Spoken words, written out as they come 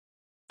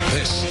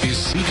This is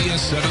CBS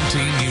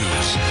 17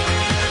 News.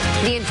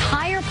 The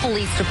entire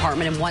police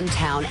department in one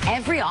town,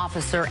 every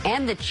officer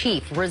and the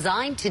chief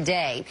resigned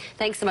today.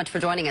 Thanks so much for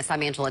joining us.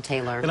 I'm Angela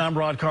Taylor. And I'm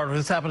Rod Carter.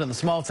 This happened in the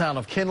small town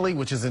of Kenly,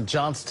 which is in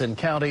Johnston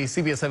County.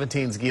 CBS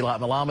 17's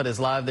Gilad Malamed is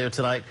live there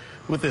tonight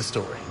with this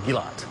story.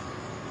 Gilad.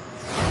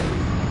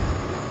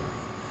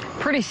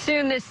 Pretty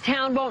soon, this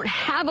town won't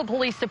have a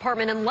police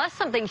department unless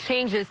something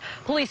changes.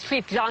 Police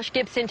Chief Josh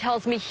Gibson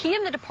tells me he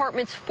and the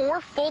department's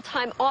 4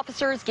 full-time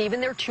officers gave in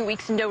their 2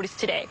 weeks' notice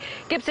today.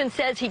 Gibson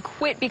says he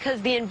quit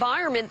because the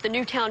environment the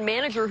new town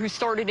manager who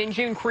started in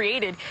June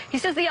created. He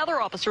says the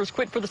other officers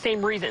quit for the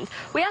same reasons.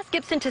 We asked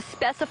Gibson to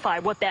specify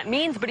what that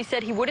means, but he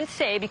said he wouldn't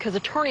say because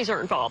attorneys are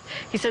involved.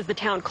 He says the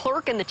town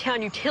clerk and the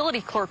town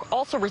utility clerk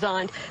also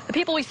resigned. The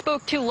people we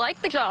spoke to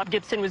like the job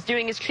Gibson was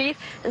doing as chief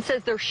and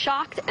says they're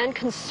shocked and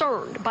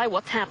concerned by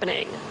what's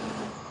happening.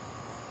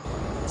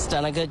 He's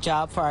done a good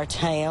job for our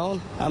town.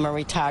 I'm a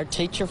retired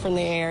teacher from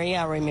the area.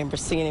 I remember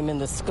seeing him in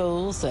the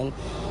schools and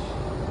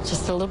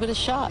just a little bit of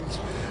shock.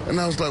 And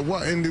I was like,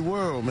 what in the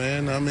world,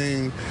 man? I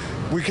mean,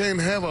 we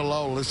can't have a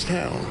lawless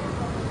town.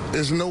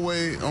 There's no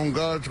way on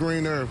God's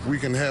green earth we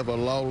can have a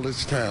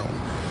lawless town.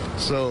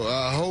 So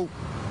I hope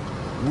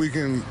we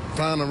can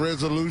find a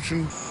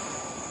resolution.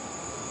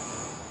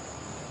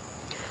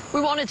 We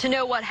wanted to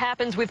know what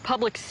happens with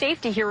public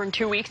safety here in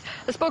 2 weeks.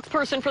 A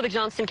spokesperson for the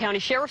Johnston County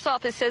Sheriff's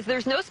Office says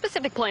there's no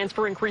specific plans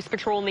for increased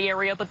patrol in the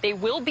area, but they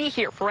will be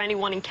here for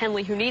anyone in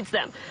Kenly who needs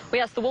them. We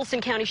asked the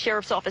Wilson County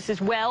Sheriff's Office as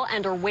well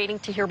and are waiting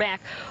to hear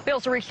back. We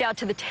also reached out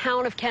to the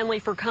town of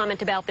Kenly for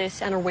comment about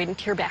this and are waiting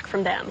to hear back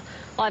from them.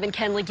 Live in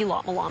Kenly,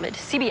 Gilad Malamed,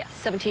 CBS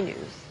 17 News.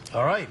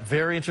 All right,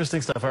 very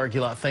interesting stuff. All right,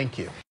 Gilad, thank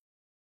you.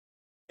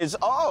 It's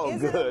all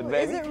good,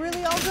 baby. Is it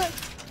really all good?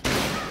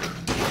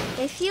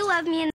 If you love me